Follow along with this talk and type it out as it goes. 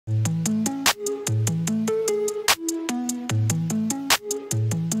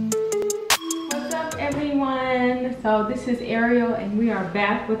So this is Ariel and we are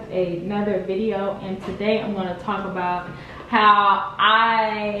back with another video, and today I'm going to talk about how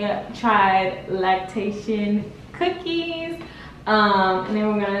I tried lactation cookies, and then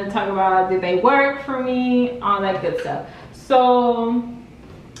we're going to talk about did they work for me, all that good stuff. So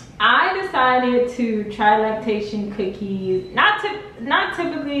I decided to try lactation cookies, not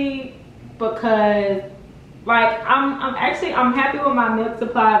typically, because like I'm happy with my milk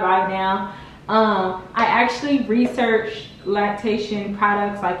supply right now. I actually researched lactation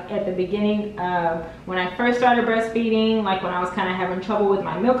products like at the beginning when I first started breastfeeding, like when I was kind of having trouble with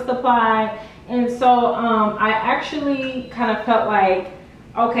my milk supply. And so I actually kind of felt like,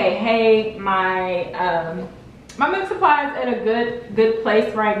 okay, hey, my milk supply is at a good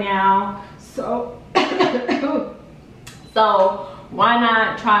place right now, so so why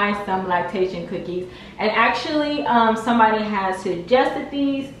not try some lactation cookies? And actually somebody has suggested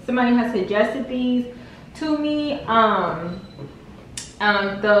these to me.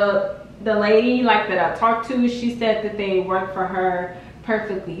 The lady like that I talked to, she said that they work for her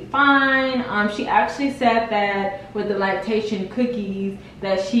perfectly fine. She actually said that with the lactation cookies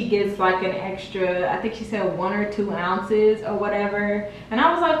that she gets like an extra, I think she said 1 or 2 ounces or whatever. And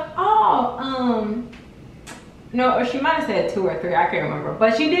I was like, oh, no, or she might have said 2 or 3, I can't remember,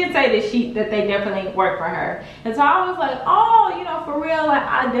 but she did say that they definitely work for her. And so I was like, oh, you know, for real, like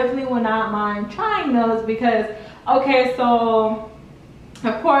I definitely would not mind trying those, because okay, so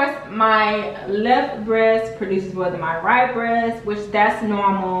of course my left breast produces more than my right breast, which that's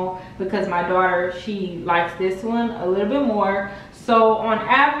normal because my daughter, she likes this one a little bit more. So on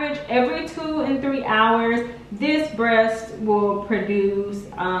average, every 2 and 3 hours, this breast will produce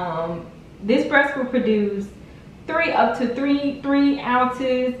 3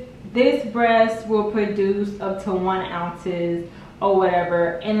 ounces. This breast will produce up to 1 ounces or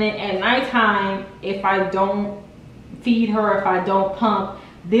whatever. And then at nighttime, if I don't feed her, if I don't pump,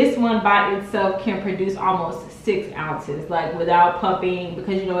 this one by itself can produce almost 6 ounces, like without pumping,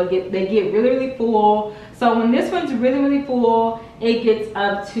 because you know they get really full. So when this one's really full, it gets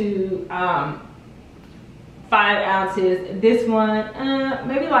up to 5 ounces. This one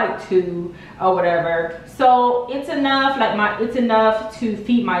maybe like 2 or whatever. So it's enough, it's enough to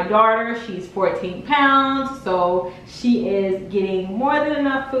feed my daughter. She's 14 pounds, so she is getting more than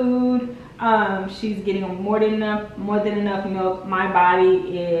enough food. She's getting more than enough milk. My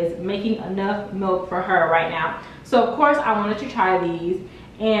body is making enough milk for her right now. So of course I wanted to try these,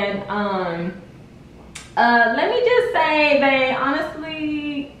 and let me just say they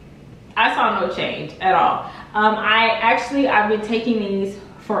honestly, I saw no change at all. I've been taking these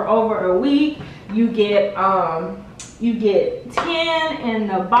for over a week. You get 10 in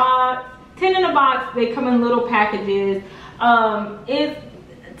the box. 10 in the box. They come in little packages.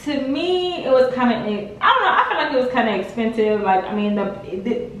 To me, it was kind of, I don't know, I feel like it was kind of expensive. Like, I mean,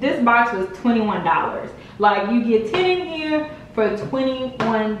 this box was $21. Like, you get 10 in here for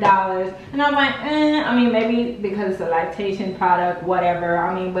 $21. And I'm like, I mean, maybe because it's a lactation product, whatever.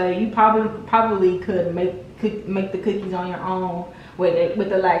 I mean, but you probably could make the cookies on your own with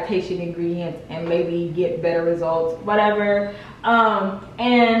the lactation ingredients and maybe get better results, whatever.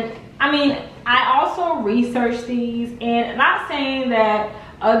 And I mean, I also researched these, and not saying that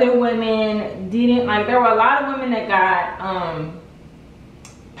other women didn't. Like, there were a lot of women that got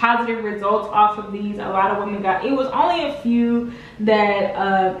positive results off of these. A lot of women got, it was only a few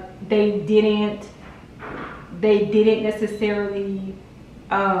that they didn't necessarily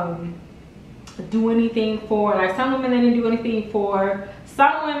do anything for. Like, some women they didn't do anything for.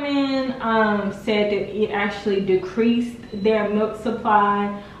 Some women said that it actually decreased their milk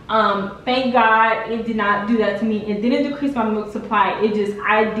supply. Thank God it did not do that to me. It didn't decrease my milk supply. It just,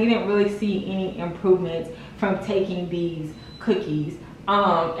 I didn't really see any improvements from taking these cookies.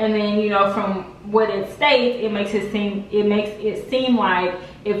 And then, you know, from what it states, it makes it seem like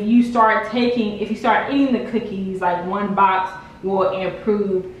if you start eating the cookies, like 1 box will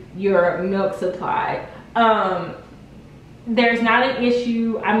improve your milk supply. There's not an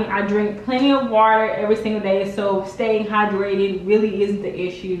issue. I mean, I drink plenty of water every single day, so staying hydrated really is the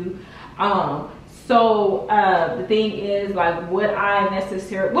issue. So the thing is, like, would I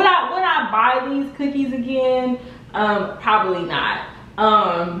buy these cookies again? Probably not.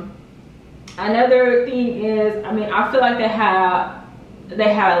 Another thing is, I mean, I feel like they have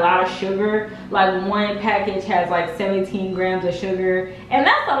a lot of sugar. Like, 1 package has like 17 grams of sugar, and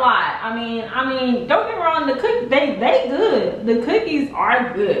that's a lot. I mean, don't get me wrong, the cookies, they good. The cookies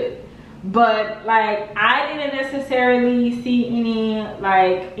are good, but like, I didn't necessarily see any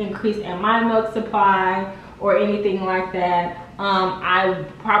like increase in my milk supply or anything like that. I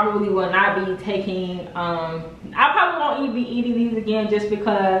probably will not be taking, I probably won't be eating these again, just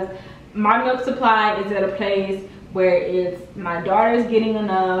because my milk supply is at a place where it's, my daughter's getting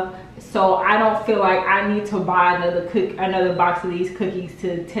enough, so I don't feel like I need to buy another box of these cookies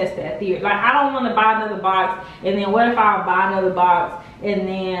to test that theory. Like, I don't want to buy another box, and then what if I buy another box and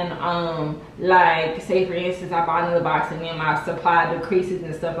then like, say for instance, I buy another box and then my supply decreases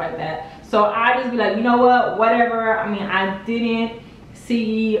and stuff like that. So I just be like, you know what, whatever. I mean, I didn't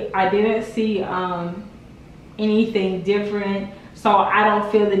see anything different, so I don't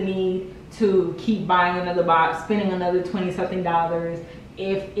feel the need to keep buying another box, spending another $20-something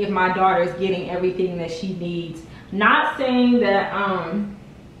if my daughter is getting everything that she needs. Not saying that I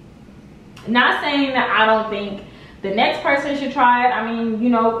don't think the next person should try it. I mean, you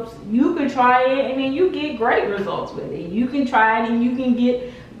know, you can try it and then you get great results with it. You can try it and you can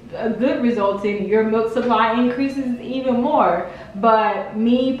get good results, and your milk supply increases even more. But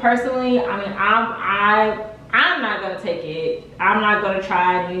me personally, I mean, I'm not gonna take it. I'm not gonna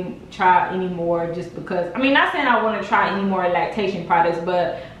try anymore, just because, I mean, not saying I want to try any more lactation products,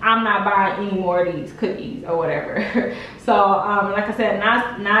 but I'm not buying any more of these cookies or whatever. So like I said,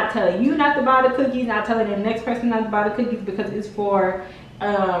 not telling you not to buy the cookies, not telling the next person not to buy the cookies, because it's for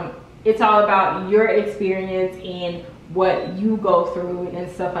it's all about your experience and what you go through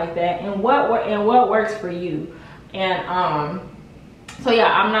and stuff like that, and what works for you. And so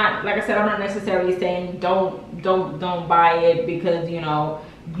yeah, I'm not, like I said, I'm not necessarily saying don't buy it, because, you know,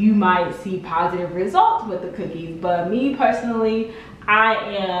 you might see positive results with the cookies. But me personally, I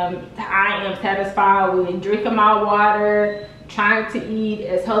am satisfied with drinking my water, trying to eat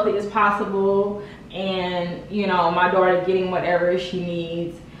as healthy as possible, and, you know, my daughter getting whatever she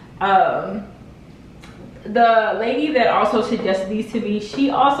needs. The lady that also suggested these to me,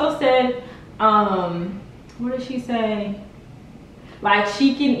 she also said, what did she say? Like,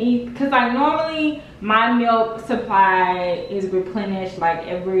 she can eat, because like normally my milk supply is replenished like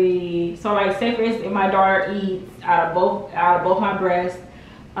every, so like say for instance, if my daughter eats out of both my breasts,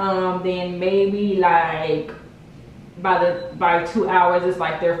 then maybe like by 2 hours it's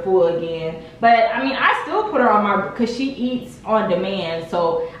like they're full again. But I mean, I still put her on my, because she eats on demand,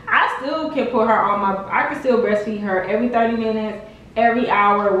 so I still can put her on my, I can still breastfeed her every 30 minutes, every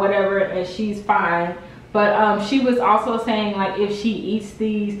hour, whatever, and she's fine. But she was also saying, like, if she eats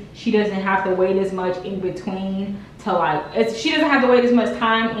these, she doesn't have to wait as much in between to, like, she doesn't have to wait as much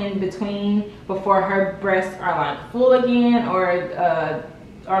time in between before her breasts are like full again, or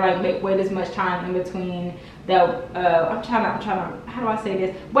like wait as much time in between that I'm trying to, how do I say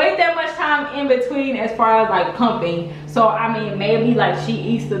this, wait that much time in between as far as like pumping. So I mean, maybe like she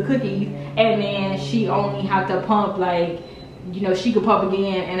eats the cookies and then she only have to pump, like, you know, she could pump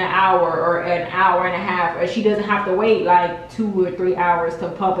again in an hour or an hour and a half, or she doesn't have to wait like 2 or 3 hours to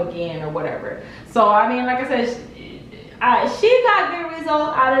pump again or whatever. So I mean, like I said, she got good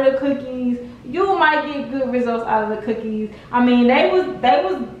results out of the cookies. You might get good results out of the cookies. I mean, they was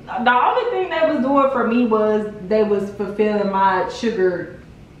the only thing they was doing for me was they was fulfilling my sugar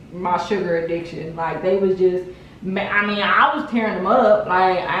addiction. Like, they was just, I mean, I was tearing them up,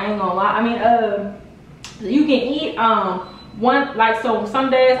 like, I ain't gonna lie. I mean, you can eat one, like, so some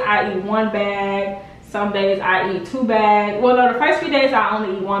days I eat 1 bag, some days I eat 2 bags. Well, no, the first few days I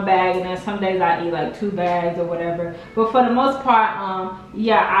only eat 1 bag, and then some days I eat like 2 bags or whatever. But for the most part,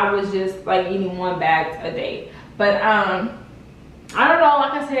 yeah, I was just like eating 1 bag a day. But I don't know,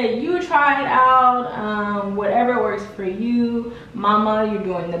 like I said, you try it out, whatever works for you. Mama, you're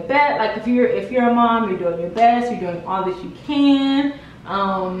doing the best. Like, if you're a mom, you're doing your best, you're doing all that you can.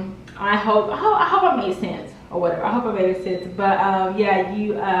 I hope I made sense or whatever. I hope I made sense. But yeah,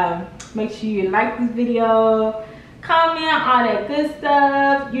 you make sure you like this video, comment, all that good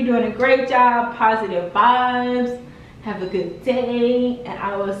stuff. You're doing a great job. Positive vibes. Have a good day, and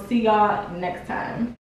I will see y'all next time.